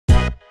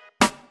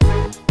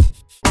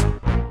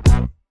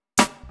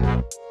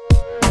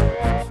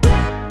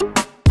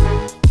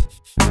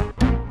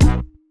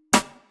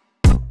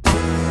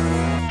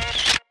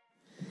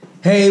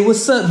Hey,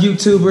 what's up,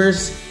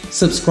 YouTubers,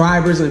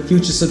 subscribers, and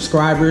future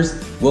subscribers?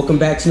 Welcome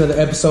back to another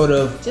episode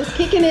of Just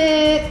Kicking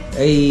It.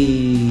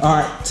 Hey.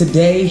 Alright,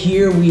 today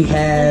here we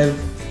have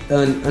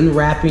an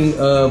unwrapping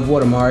of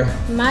what, Amari?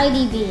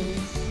 Mighty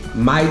Beanz.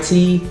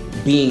 Mighty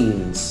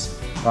Beanz.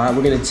 Alright,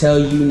 we're going to tell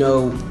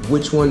you,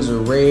 which ones are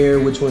rare,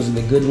 which ones are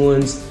the good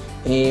ones,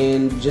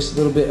 and just a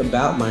little bit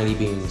about Mighty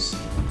Beanz.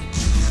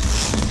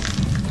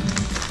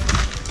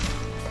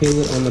 Peel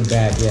it on the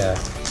back, yeah.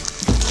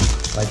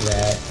 Like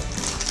that.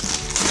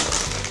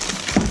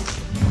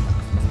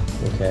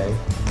 Okay.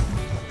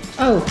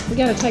 Oh, we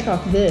gotta take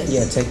off this.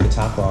 Yeah, take the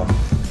top off.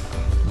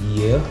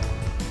 Yeah.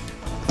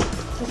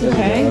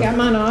 Okay, got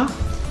mine off.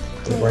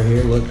 Right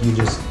here, look, you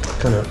just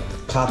kind of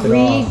pop it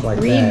off like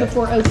that. Read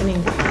before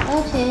opening.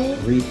 Okay.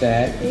 Read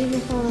that. Read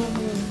before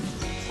opening.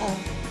 Oh,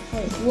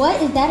 wait.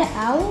 What? Is that an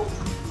owl?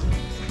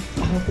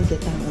 I hope we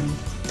get that one.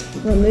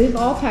 Remove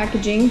all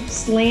packaging.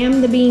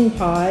 Slam the bean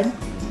pod.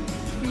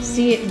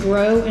 See it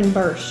grow and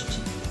burst.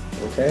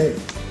 Okay.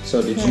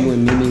 So did you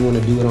and Mimi want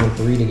to do it on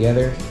 3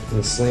 together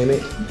and slam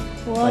it?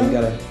 One, you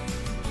gotta...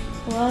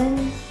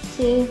 1,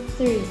 2,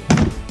 3.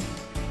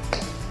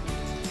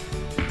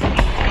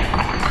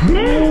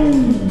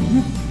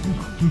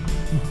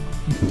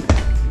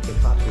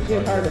 Do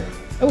it harder.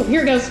 Oh,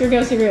 here it goes, here it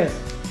goes, here it goes.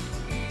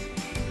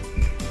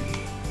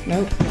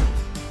 Nope.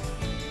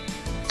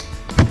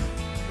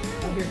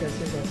 Oh, here it goes,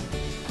 here it goes.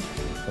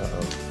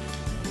 Uh-oh.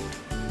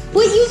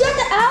 Wait, you got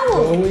the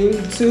owl!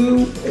 Going to...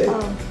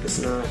 Oh. It's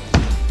not...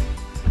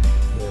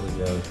 There we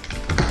go.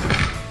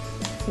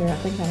 Here, I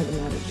think I have the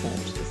motor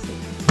charge this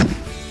thing.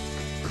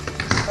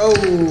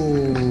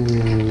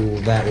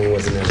 Oh, that one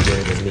wasn't as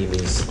good as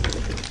Mimi's.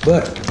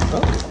 But,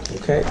 oh,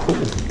 okay,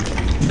 cool.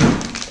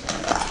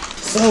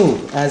 So,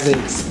 as it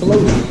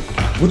exploded,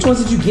 which ones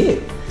did you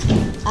get?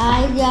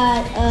 I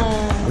got,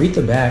 Read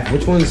the back.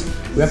 Which ones?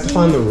 We have to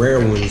find the rare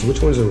ones.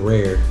 Which ones are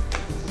rare?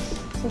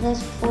 so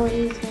that's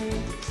 40. It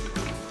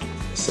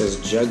says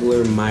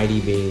Juggler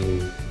Mighty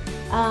Bean.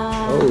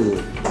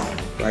 Oh,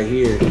 right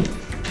here.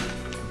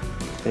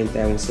 I think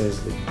that one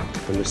says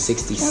number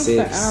 66.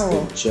 The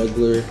owl. The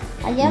Juggler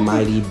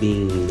Mighty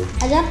Bean.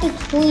 I got the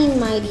Queen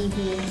Mighty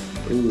Bean.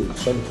 Ooh,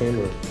 show the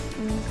camera.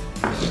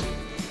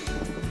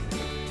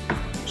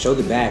 Show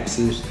the back.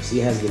 See,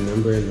 it has the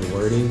number and the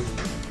wording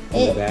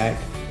on the back.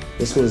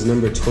 This one's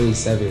number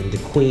 27. The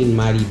Queen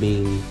Mighty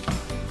Bean.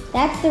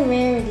 That's the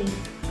rarity.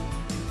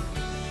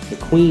 The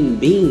Queen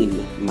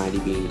Bean Mighty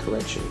Bean.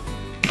 Correction.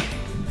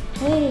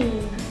 Hey.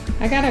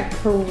 I got a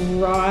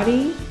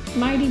karate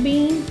Mighty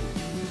Bean.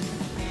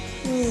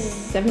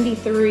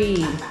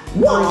 73.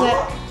 Or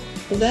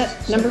is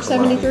that number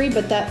 73?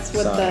 But that's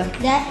what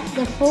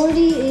the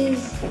 40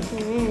 is the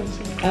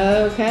rarity.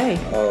 Okay.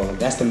 Oh,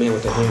 that's the man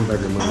with the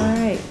hamburger money. All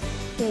right.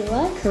 Wait,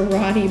 what?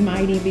 Karate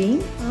Mighty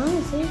Bean.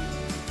 Oh, see.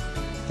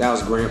 That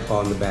was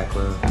Grandpa in the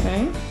background.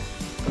 Okay.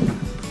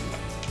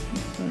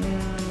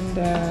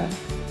 And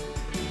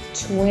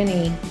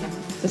 20.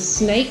 The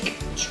Snake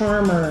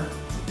Charmer.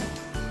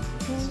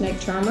 Snake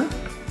Charmer.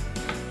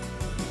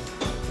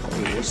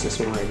 Hey, what's this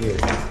one right here?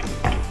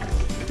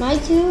 My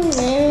two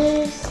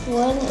rarest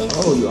one is...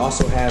 Oh, you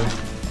also have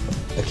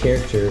a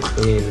character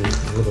in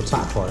the little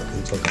top part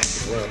and took off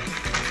as well.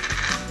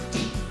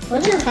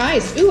 What's your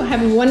highest? Ooh, I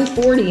have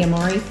 140,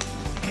 Amari.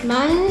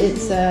 Mine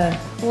is...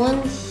 It's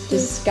one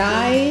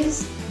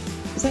Disguise.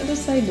 Does that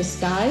just say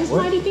Disguise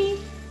What? Mighty Bean?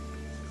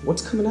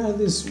 What's coming out of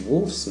this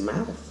wolf's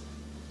mouth?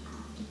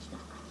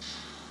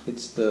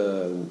 It's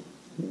the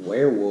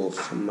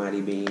werewolf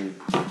Mighty Bean.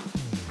 Oh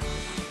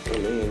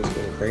man, it's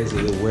going crazy.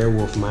 The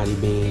werewolf Mighty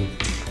Bean.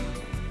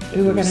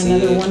 Ooh, I got See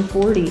another it?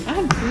 140. I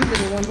have 3 that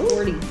are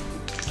 140.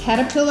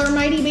 Caterpillar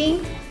Mighty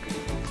Bean.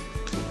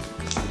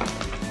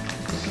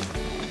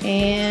 What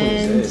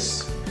And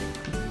is this?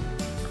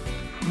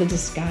 the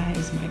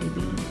Disguise Mighty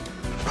Bean.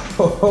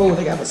 Oh,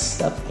 they got a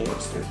stuffed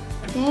hamster.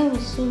 They have a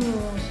sumo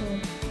wrestler.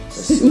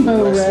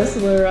 Sumo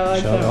wrestler, I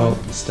like that Oh,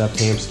 one. the stuffed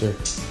hamster.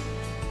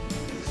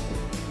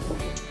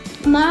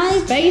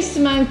 My... Space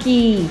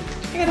Monkey.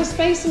 I got a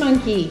Space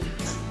Monkey.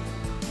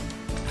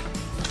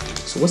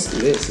 So what's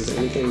this? Is there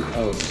anything?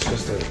 Oh, it's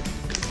just a...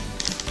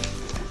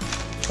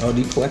 Oh,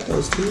 do you collect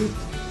those too?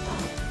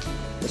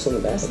 What's on the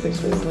back That's of the this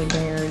grizzly one?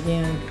 bear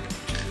again.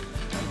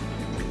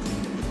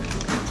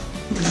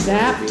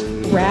 Zap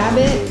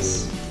Rabbit.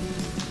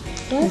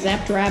 What?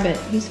 Zapped Rabbit.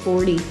 He's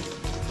 40.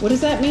 What does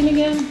that mean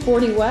again?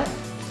 40 what?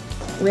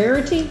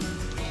 Rarity?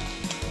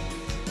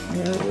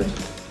 Rarity.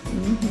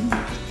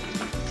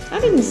 I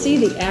didn't see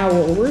the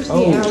owl. Where's the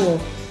owl?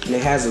 And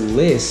it has a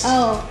list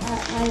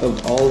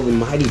of all the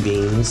Mighty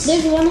Beans.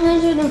 There's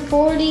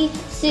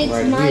 146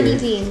 Right Mighty here.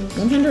 Beans.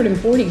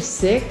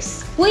 146?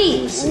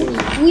 Wait,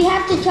 we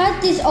have to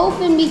cut this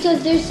open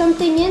because there's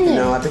something in there.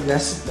 No, I think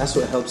that's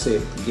what helps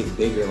it get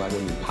bigger, like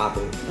when you pop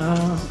it.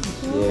 Oh.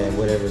 Yeah,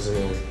 whatever's in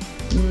there.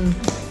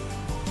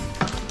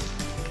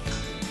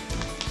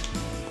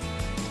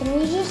 Can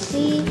we just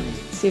see?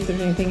 See if there's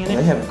anything in They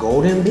it. have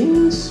golden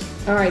beans?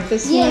 All right,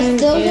 this Yes, one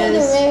those are the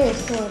is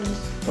rarest ones.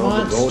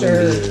 Oh, the golden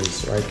Monster.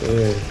 beans right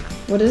there.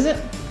 What is it?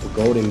 The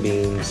golden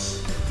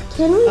beans.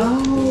 Can we?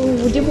 Oh,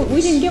 we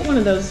didn't get one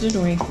of those, did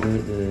we?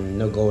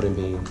 No golden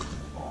beans.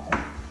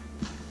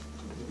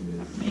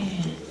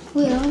 Man.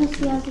 Wait, I want to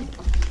see how the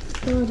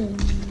golden.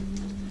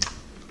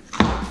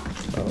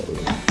 Oh.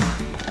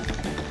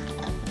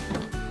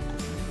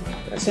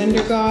 That's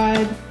Thunder it.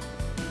 God,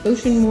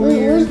 Ocean Wait,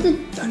 Warrior, where's the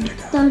Thunder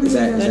God. Thunder Is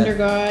that, God. Thunder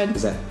God,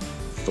 Is that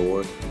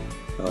Thor?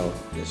 Oh,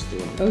 yes,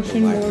 Thor.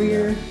 Ocean The light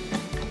Warrior, guy.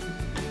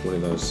 One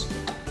of those.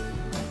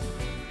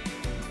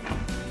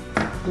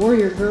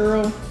 Warrior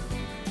Girl.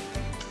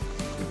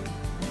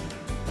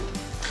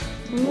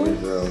 Warrior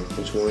Girl.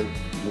 Which one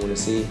you want to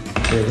see?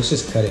 Here, let's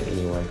just cut it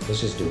anyway. Let's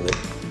just do it.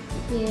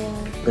 Yeah.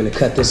 I'm gonna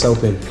cut this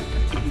open.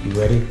 You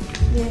ready?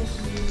 Yes.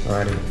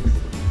 Alrighty.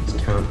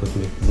 Let's count with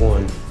me.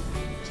 1.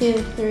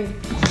 2, 3.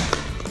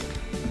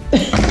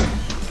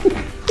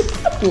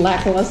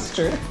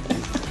 Lackluster.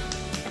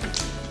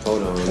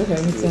 Hold on. Okay, what's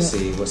Let me in it?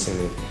 see what's in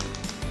it.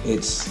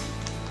 It's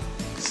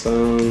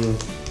some.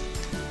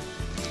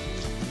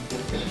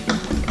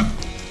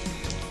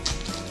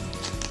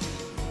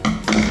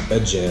 A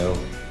gel.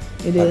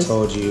 It I is.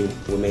 told you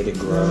we made it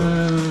grow.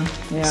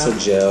 Yeah. It's a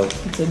gel.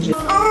 It's a gel.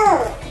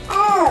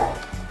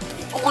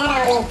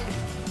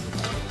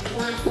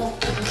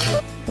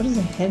 What is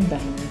a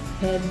headbanger?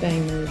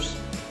 Headbangers.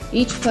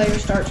 Each player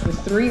starts with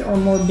 3 or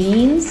more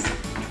beans.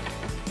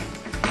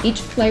 Each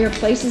player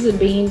places a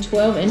bean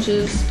 12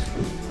 inches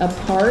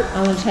apart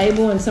on the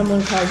table and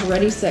someone calls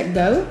ready, set,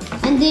 go.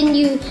 And then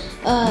you,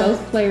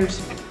 Both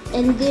players.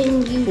 and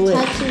then you Flip.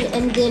 touch it,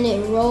 and then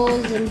it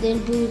rolls, and then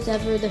who's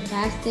ever the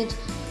fastest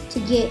to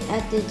get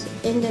at the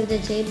end of the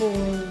table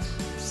wins.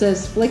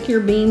 Says flick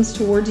your beans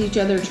towards each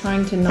other,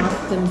 trying to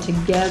knock them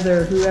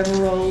together. Whoever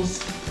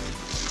rolls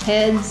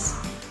heads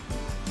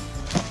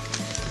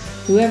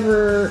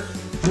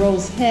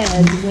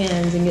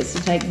wins and gets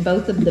to take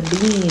both of the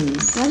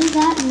beans. What does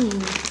that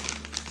mean?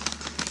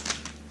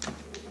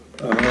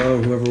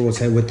 Whoever was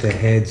head with the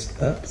heads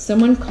up.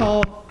 Someone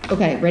call.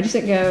 Okay, ready,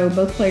 set, go.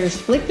 Both players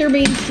flick their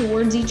beans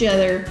towards each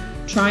other,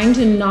 trying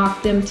to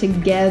knock them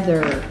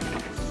together.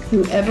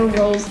 Whoever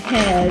rolls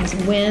heads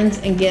wins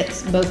and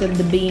gets both of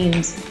the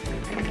beans.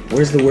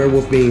 Where's the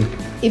werewolf bean?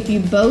 If you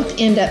both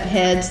end up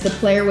heads, the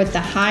player with the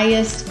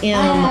highest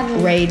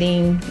M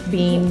rating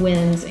bean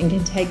wins and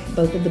can take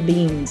both of the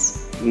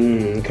beans.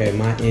 Okay,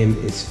 my M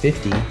is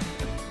 50.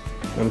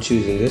 I'm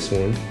choosing this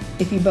one.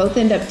 If you both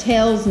end up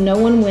tails, no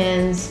one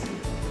wins,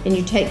 and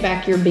you take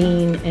back your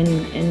bean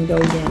and go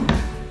again.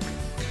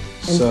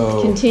 And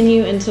So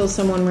continue until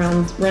someone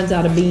runs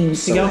out of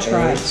beans. So y'all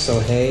try. So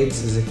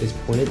heads is if it's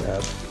pointed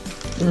up.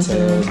 The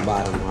tails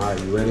bottom. All right,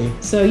 you ready?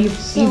 So you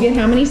get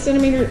how many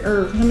centimeters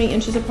or how many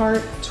inches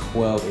apart?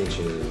 12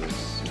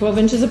 inches. 12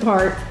 inches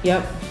apart.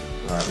 Yep.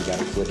 All right, we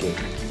gotta flick it.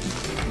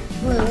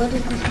 Wait, what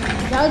is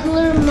this?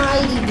 Juggler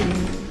Mighty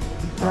Bean.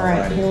 All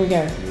right, here we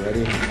go. You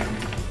ready?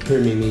 Here,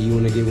 Mimi, you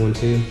wanna get one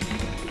too?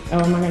 Oh,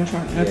 am I gonna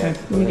try? Okay,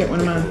 let me get one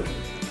of mine.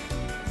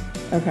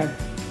 Okay.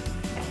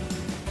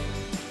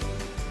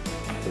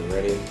 You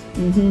ready?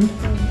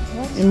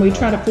 And we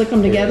try to flick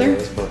them together. Yeah,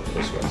 let's bump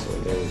this way. So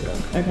there we go.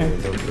 Okay.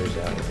 And bump yours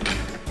out.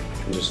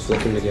 And just flick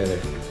them together.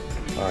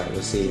 All right,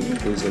 let's see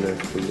who's gonna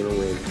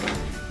win.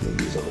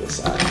 Mimi's on the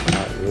side. All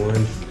right,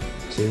 1,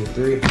 2,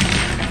 3.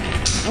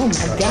 Oh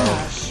my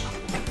gosh.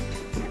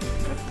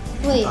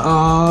 Wait,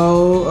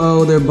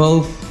 Oh, they're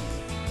both.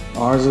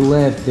 Ours are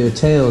left. They're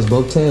tails,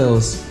 both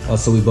tails. Oh,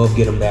 so we both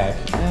get them back.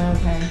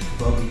 Okay.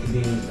 Both get the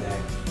beans back.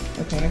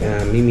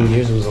 Okay. Mimi,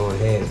 yours was on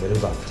heads, but it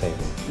was off the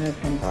table.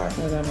 Okay. All right.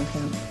 So that'll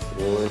count.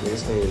 1,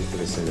 let's aim for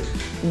the center.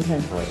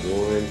 Okay. All right,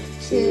 1,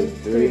 2,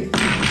 3.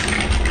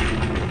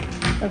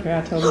 Okay,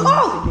 I totally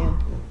missed again.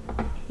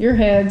 Your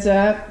head's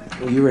up.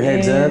 You were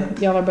heads and up.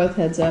 Y'all are both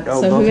heads up.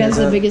 Oh, So both who has heads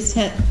the up. biggest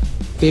head?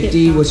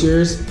 50. What's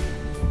yours?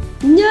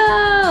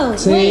 no!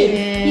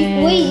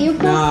 Ten. Wait, you're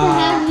supposed Nah. to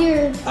have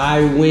your.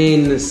 I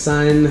win,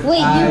 son.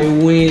 Wait, I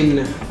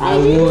win. I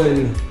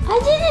won. I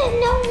didn't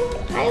know.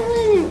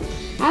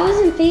 I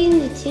wasn't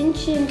paying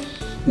attention.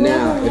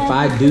 Now, Whoever if had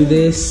I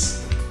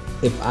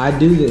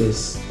do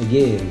this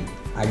again,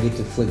 I get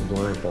to flick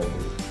blindfolded.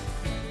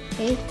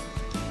 Okay,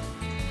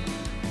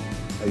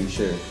 Are you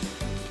sure?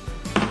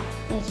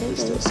 that's We okay.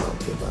 still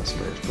salty about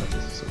Smash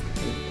Brothers.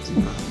 It's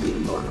not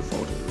being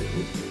blindfolded.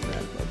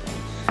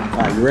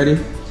 Alright, you ready?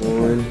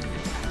 1,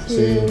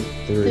 2,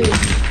 3.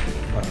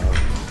 Uh-oh.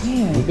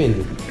 Yeah. You've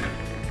been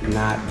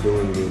not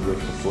doing good with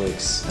the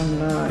flicks. I'm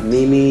not.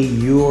 Mimi,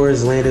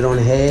 yours landed on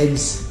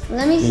heads.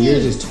 Let me And see.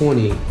 yours is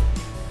 20.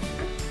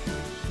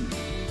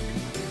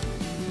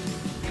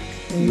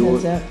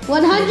 Heads up.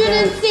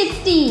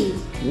 160.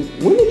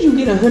 When did you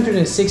get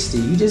 160?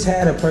 You just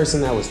had a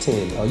person that was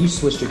 10. Oh, you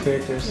switched your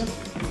characters?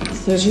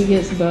 So he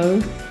gets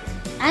both.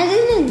 I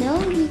didn't know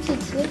you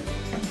could switch.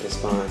 It's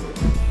fine.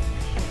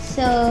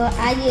 So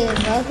I get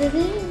both of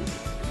these.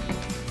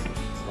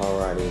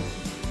 Alrighty.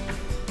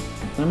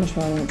 I'm gonna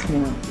try once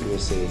more. Let me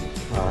see.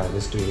 Alright,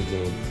 let's do it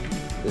again.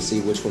 Let's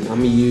see which one. I'm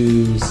gonna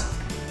use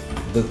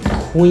the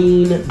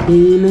Queen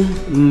Bean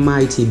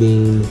Mighty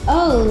Bean.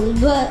 Oh,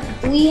 but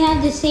we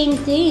have the same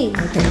thing.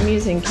 Okay, I'm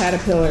using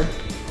Caterpillar.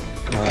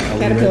 All right,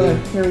 Caterpillar.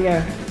 Here we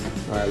go.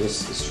 All right,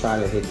 let's try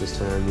to hit this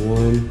time.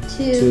 1,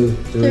 Two,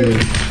 2, 3.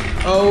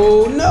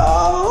 Oh no!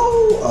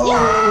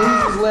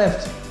 Oh, who's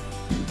left?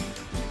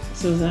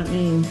 So does that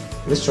mean?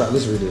 Let's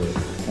redo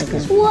it. Okay.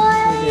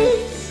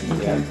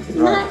 What? Yeah.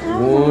 Not All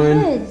out of my 1,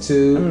 head.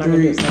 2, I'm not gonna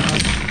do 3. it so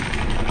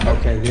hard.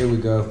 Okay, there we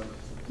go.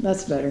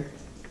 That's better.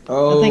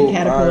 Oh, I think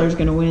Caterpillar's all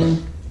gonna win.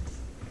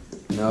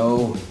 right.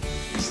 No,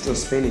 it's still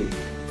spinning.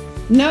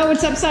 No,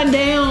 it's upside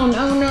down.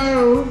 Oh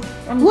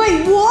no.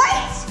 Wait,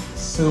 what?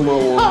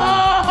 Sumo one.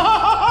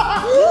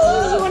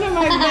 This is one of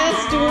my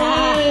best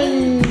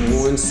ones.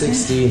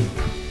 160.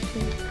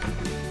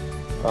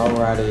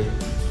 Alrighty.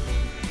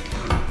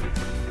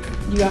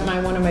 You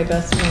got one of my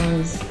best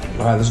ones.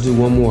 All right, let's do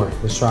one more.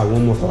 Let's try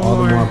one more for all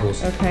the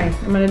marbles. Okay,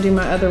 I'm gonna do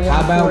my other 140.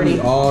 How about we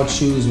all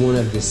choose one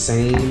of the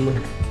same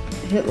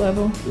hit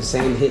level? The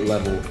same hit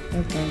level.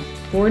 Okay.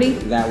 40?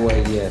 That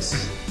way,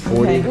 yes.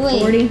 40. Okay,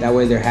 40. That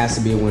way there has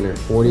to be a winner.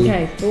 40.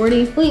 Okay,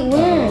 40. Wait,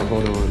 where?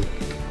 Hold on.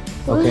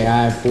 What? Okay,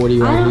 I have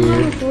 40 I right don't here.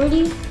 have a 40.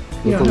 You Look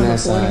don't on have that a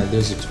 40? side.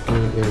 There's a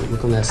 20 here.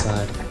 Look on that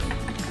side.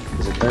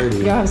 There's a 30.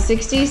 Y'all have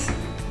 60s?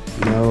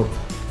 No.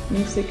 No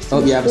 60s?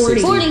 Oh, yeah, I have a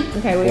 60. 40.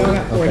 Okay, we all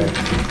got 40.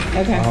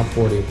 Okay. All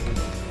 40.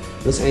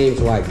 Let's aim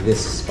for like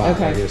this spot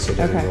Okay. right here so it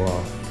doesn't go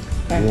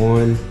off. Okay.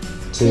 1,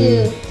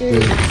 2,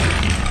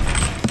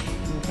 3.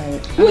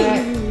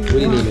 Okay. We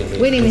didn't even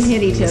hit. We didn't even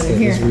hit each Let's other. hit-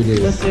 Here, let's redo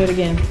it. let's do it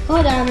again.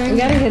 Hold on, We man.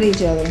 gotta hit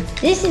each other.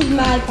 This is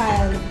my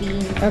pile of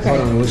beans. Okay.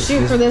 Hold on, let's-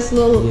 Shoot for this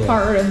little yeah.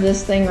 part of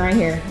this thing right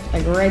here.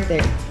 Like right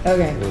there.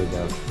 Okay. There we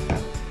go.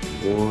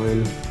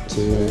 1,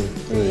 2,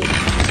 3.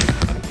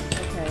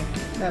 Okay.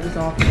 That was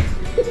awful.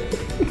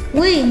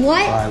 Wait,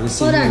 what? All right, let's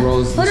see Hold who on.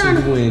 rolls. Hold Let's see on.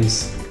 who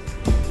wins.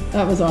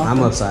 That was awful.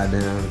 I'm upside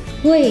down.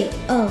 Wait.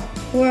 Oh,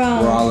 we're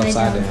all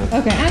upside down.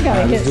 Okay, I gotta All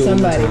right, hit let's do it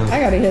one more somebody. time. I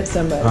gotta hit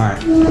somebody. All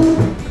right.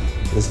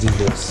 Let's do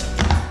this.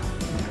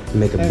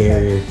 Make a Okay.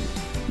 barrier.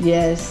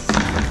 Yes.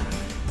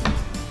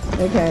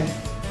 Okay.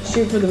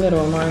 Shoot for the middle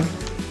of mine.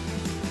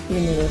 Give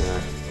me this. All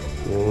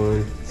right.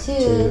 1,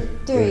 2,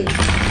 3.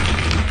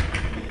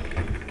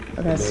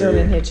 Okay, I still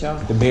didn't hit y'all.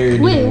 The barrier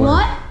didn't Wait, work.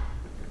 what?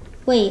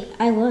 Wait,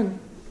 I won.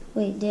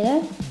 Wait, did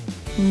I?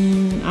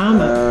 I'm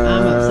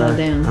upside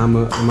down. I'm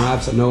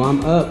upside. No,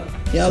 I'm up.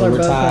 Y'all So are we're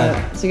both tied.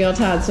 up. So y'all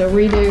tied. So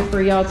redo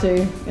for y'all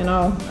two, and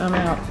I'm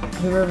out.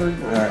 Whoever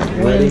right,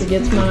 wins ready?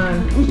 gets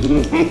mine.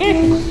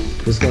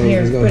 Let's go. Here,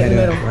 let's go put it in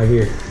head the up middle. right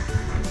here.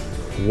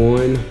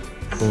 1,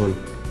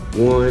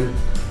 1,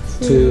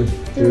 2,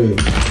 3.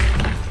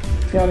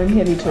 Y'all didn't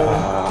hit each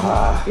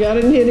other. Y'all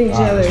didn't hit each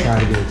All right, other. let's try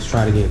it again. Let's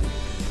try it again.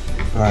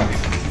 All right.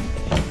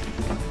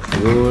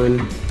 1.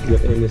 You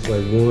have to aim this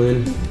way.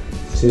 1,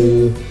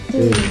 2,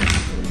 3.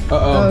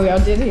 Oh, y'all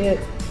did hit.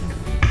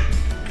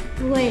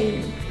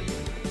 Wait.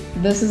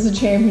 This is a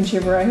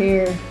championship right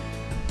here.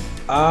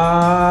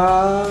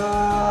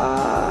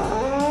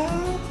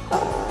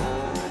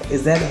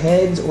 Is that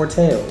heads or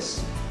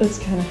tails? It's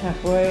kind of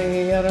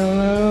halfway. I don't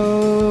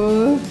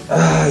know.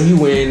 You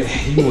win.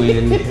 You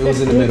win. It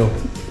was in the middle.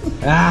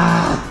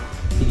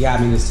 He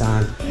got me this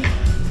time.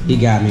 He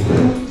got me.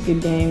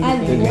 Good game. I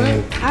Good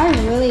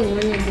game. really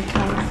wanted the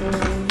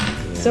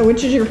console. So,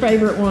 which is your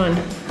favorite one?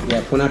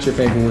 Yeah, point out your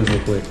favorite ones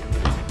real quick.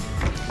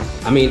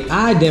 I mean,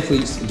 I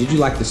definitely. Did you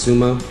like the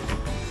sumo?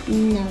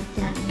 No,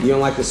 that. You don't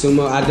like the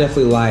sumo? I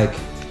definitely like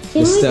the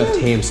we stuffed do-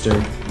 hamster. The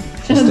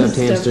The stuffed stuffed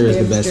hamster is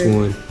the best hamster.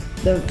 one.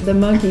 The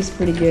monkey's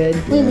pretty good.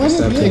 Wait, what is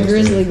stuffed The this? hamster.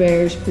 grizzly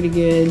bear's pretty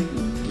good.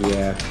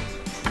 Yeah,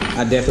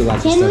 I definitely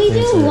like the Can stuffed we do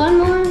hamster. one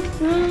more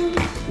round?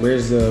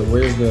 Where's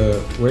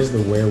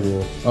the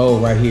werewolf? Oh,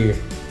 right here.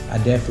 I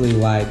definitely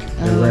like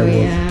the Oh werewolf.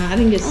 yeah, I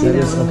didn't get to see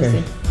that This- one.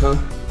 okay. Huh?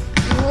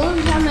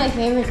 Wolves are my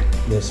favorite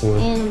This one.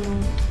 animal.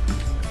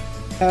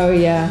 Oh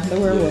yeah, the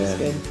werewolf's Yeah,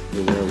 good.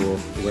 The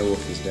werewolf. The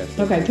werewolf is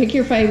definitely. Okay, pick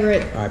your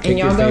favorite, All right, pick and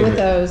y'all your go with favorite.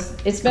 those.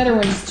 It's better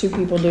when it's two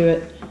people do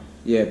it.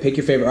 Yeah, pick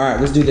your favorite. All right,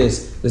 let's do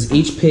this. Let's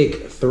each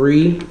pick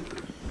 3.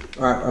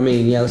 All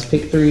right, let's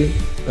pick 3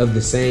 of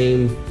the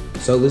same.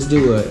 So let's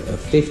do a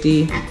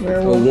 50,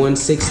 Werewolf. a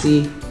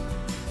 160,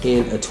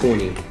 and a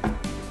 20.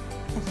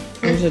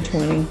 There's a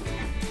 20.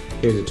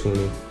 Here's a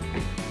 20.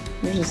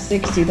 There's a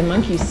 60. The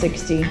monkey's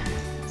 60.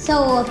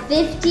 So a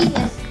 50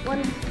 is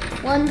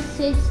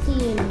 160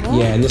 and what?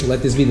 Yeah, and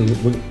let this be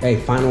the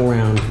final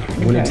round.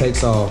 Winner Okay.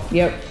 takes all.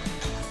 Yep.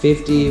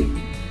 50,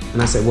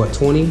 and I said what,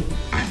 20?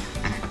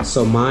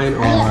 So mine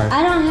are.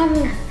 I don't have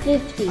a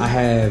 50. I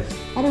have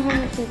I don't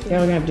have a 50. Y'all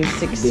gonna have to do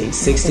 60. the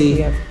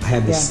 60. I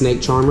have the Yeah.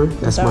 snake charmer.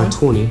 That's That my one.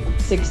 20.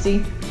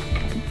 60,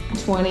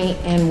 20,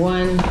 and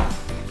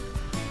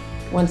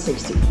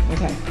 160.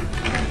 Okay.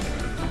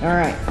 All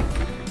right.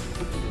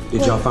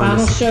 Did y'all find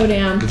Final this?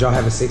 showdown. Did y'all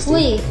have a 60?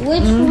 Wait,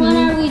 which one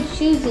are we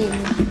choosing?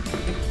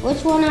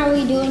 Which one are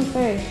we doing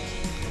first?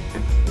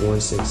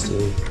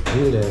 160.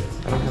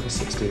 I don't have a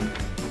 60. I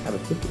have a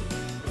 50.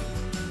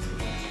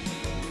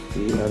 Do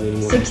you have any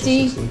more?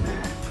 60. 60?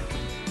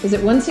 Is it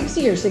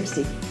 160 or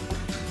 60?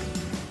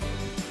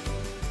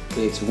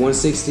 It's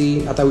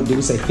 160. I thought did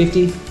we say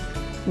 50?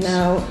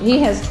 No, he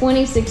has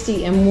 20,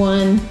 60, and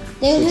 1.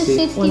 There's a 60?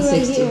 60 right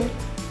 160. here.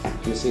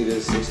 Let me see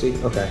this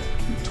 60. Okay.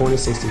 20,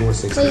 60,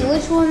 160. Wait,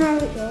 which one are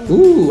we going?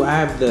 Ooh, I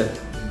have the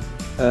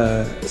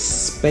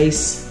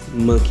Space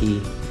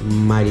Monkey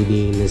Mighty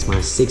Bean is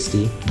my 60.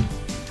 You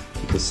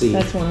can see.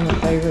 That's one of my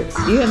favorites.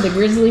 You have the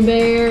grizzly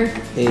bear.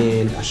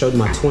 And I showed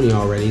my 20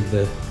 already,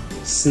 the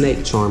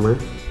Snake Charmer.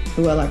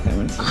 Ooh, I like that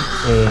one too.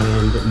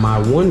 And my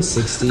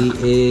 160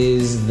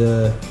 is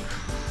the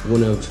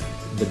one of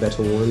the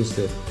better ones,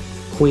 the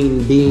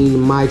Queen Bean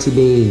Mighty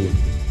Bean.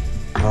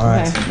 All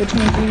right. Okay, which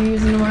ones are you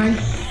using, Amari?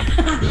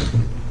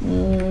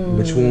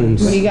 Which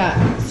ones? What do you got?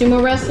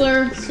 Sumo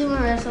wrestler, Sumo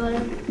wrestler.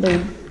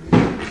 the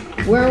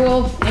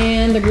werewolf,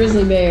 and the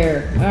grizzly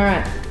bear. All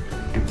right.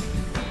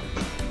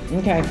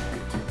 Okay.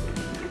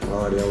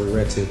 Alrighty, are we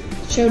ready?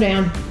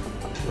 Showdown.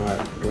 All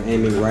right, we're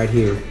aiming right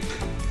here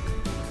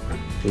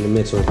in the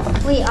middle.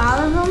 Wait, all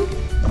of them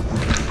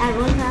at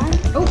one time?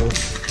 Oh,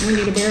 we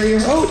need a barrier.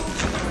 Oh,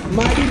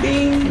 Mighty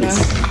Beans! No.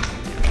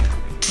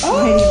 Oh,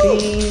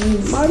 Mighty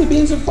Beanz. Mighty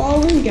Beans are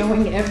falling.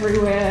 Going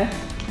everywhere.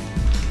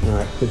 All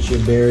right, put your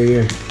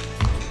barrier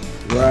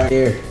right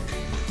here.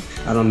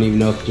 I don't even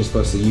know if you're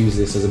supposed to use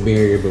this as a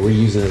barrier, but we're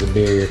using it as a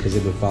barrier because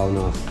they've been falling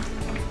off.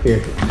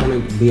 Here, I'm gonna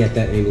be at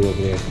that angle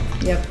over there.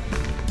 Yep.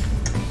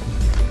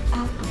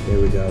 There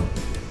we go.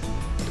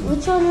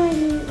 Which one are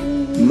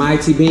you?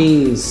 Mighty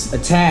Beans,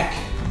 attack.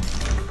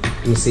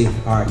 Let me see.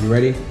 All right, you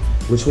ready?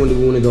 Which one do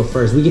we want to go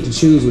first? We get to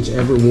choose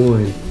whichever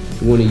one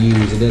we want to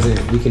use. It doesn't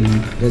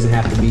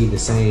have to be the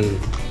same.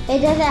 It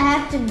doesn't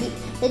have to be.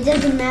 It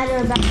doesn't matter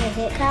about the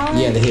hit power.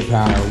 Yeah, the hit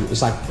power.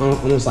 It's like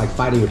almost like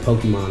fighting your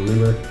Pokemon.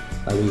 Remember,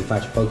 like when you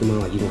fight your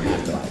Pokemon, like you don't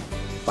have to like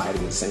fight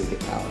in the same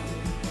hit power.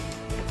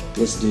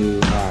 Let's do.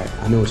 All right,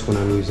 I know which one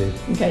I'm using.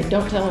 Okay,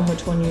 don't tell him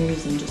which one you're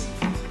using. Just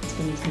it's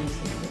gonna be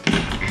secret.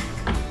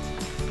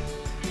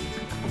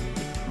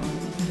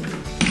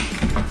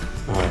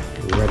 All right,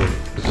 we're ready.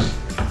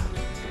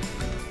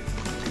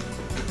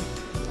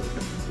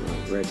 All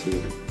right,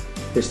 ready.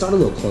 Here, start a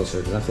little closer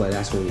because I feel like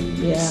that's when you use.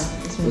 Yeah.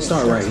 Let's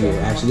start right here.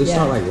 Actually, let's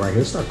start like right here.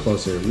 Let's start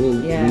closer.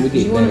 When we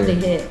get you want better.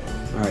 him to hit.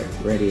 All right,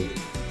 ready,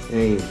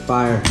 aim,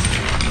 fire.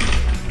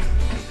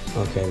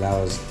 Okay, that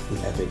was an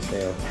epic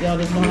fail. Y'all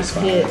did not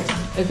hit.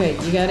 Okay,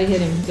 you gotta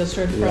hit him. Go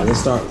straight across. Yeah, let's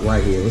start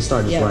right here. Let's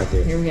start just right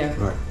there. Here we go.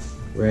 All right,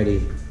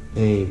 ready,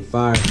 aim,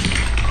 fire.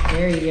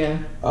 There you go.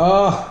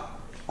 Oh,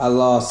 I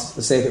lost.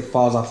 Let's say if it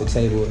falls off the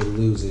table, it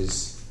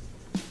loses.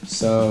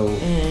 So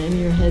And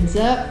your head's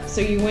up.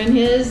 So you win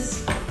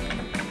his.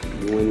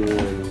 you win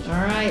one.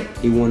 All right.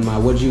 He won my.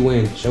 What'd you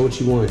win? Show what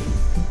you won.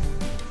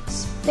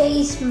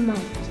 Space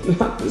Monkey.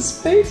 Not the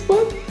space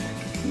monkey.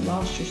 You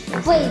lost your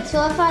space. Wait,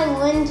 so if I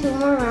win 2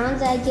 more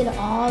rounds, I get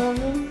all of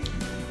them?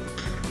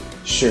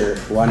 Sure,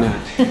 why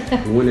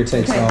not? Winner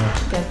takes Okay. all.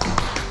 Okay.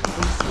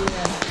 Let's do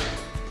that.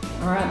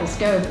 All right, let's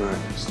go. All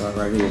right, start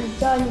right here.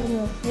 Done with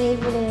my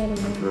favorite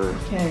animal. All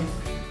right. Okay.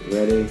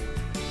 Ready,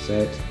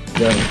 set,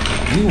 go.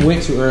 You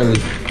went too early,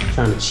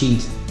 trying to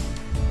cheat.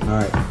 All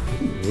right,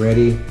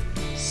 ready,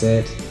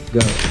 set,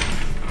 go.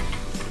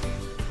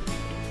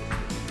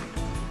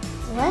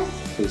 What?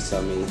 Please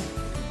tell me.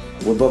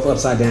 We're both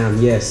upside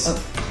down, yes. Oh,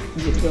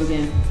 you get to go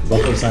again.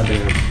 Both upside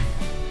down.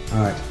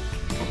 All right,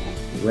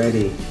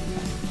 ready,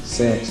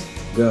 set,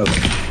 go.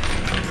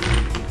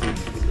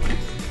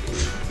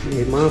 You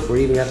hit mine before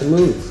you even got to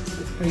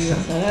move. Are you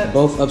upside up?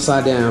 Both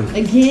upside down.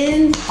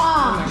 Again?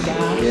 Oh my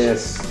gosh.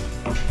 Yes.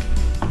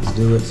 Let's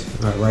do it.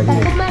 All right, right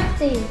Back here. on my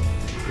thing.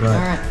 All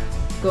right.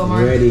 Go,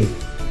 Mark. Ready,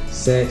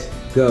 set,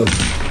 go.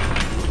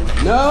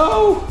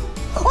 No!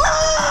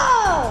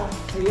 Whoa!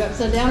 Are you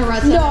upside down or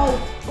right side up?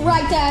 No,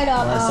 right side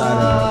up. Right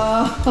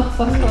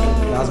side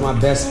up. That was my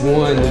best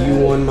one. You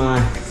won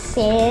my.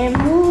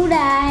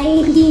 Samurai.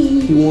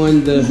 You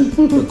won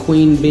the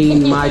Queen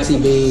Bean Mighty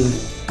Bean.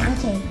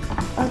 Okay.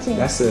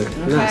 That's a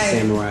not Okay.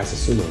 samurai. It's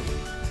a sumo.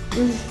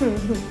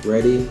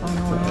 Ready,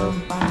 Final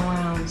round. Final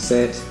round.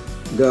 set,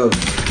 go.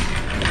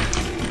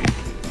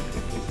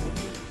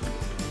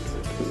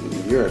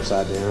 You're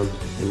upside down.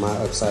 Am I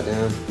upside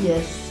down?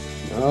 Yes.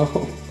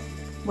 No.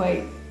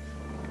 Wait.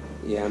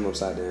 Yeah, I'm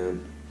upside down.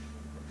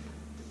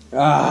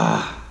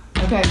 Ah.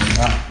 Okay.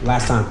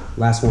 Last time.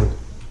 Last one.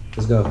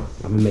 Let's go.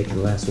 I'm gonna make it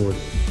the last one.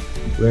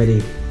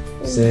 Ready,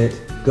 set,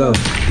 go.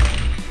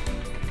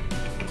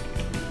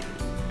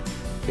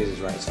 His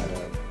is right side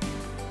up.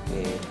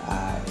 And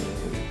I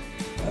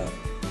am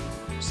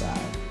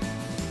upside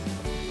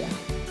down.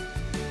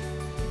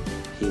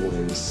 He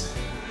wins.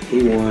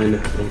 He won,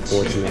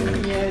 unfortunately.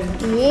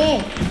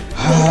 Yeah.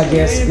 I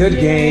guess good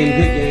game,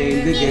 good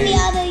game, good Give me game.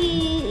 all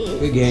these.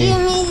 Good game.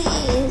 Give me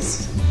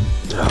this.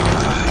 I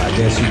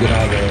guess you get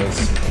all those.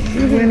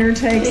 Winner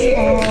takes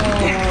all.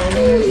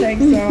 Winner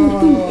takes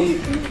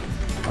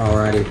all.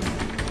 Alrighty.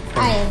 I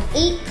have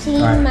 18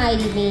 All right.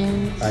 Mighty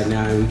Beans. Alright,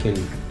 now we can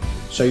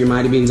show your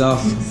Mighty Beans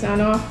off.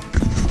 Sign off.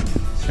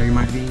 Show your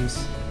Mighty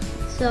Beans.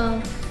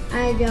 So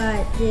I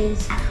got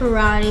this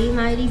Karate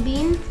Mighty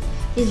Bean.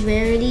 His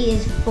rarity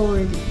is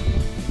 40.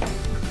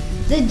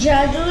 The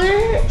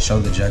Juggler. Show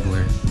the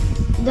juggler.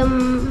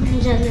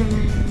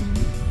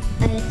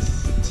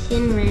 It's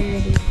 10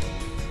 rarity.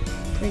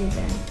 Pretty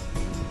bad.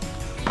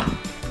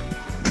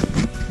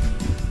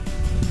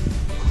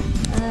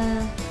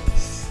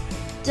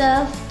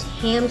 Stuffed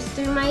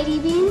hamster Mighty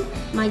Bean,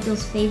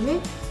 Michael's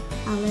favorite.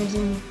 I'll let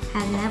him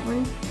have that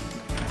one.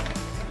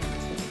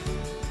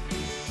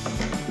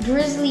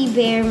 Grizzly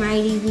bear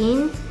Mighty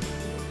Bean.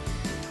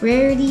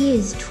 Rarity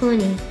is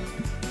 20.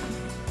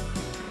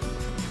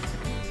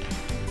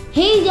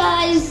 Hey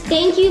guys,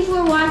 thank you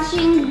for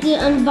watching the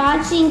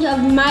unboxing of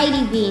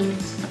Mighty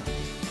Beanz.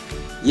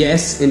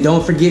 Yes, and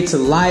don't forget to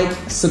like,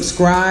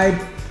 subscribe.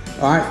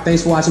 All right,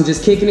 thanks for watching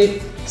Just Kicking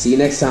It. See you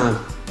next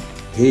time.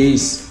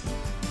 Peace.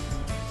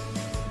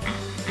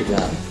 Good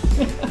job.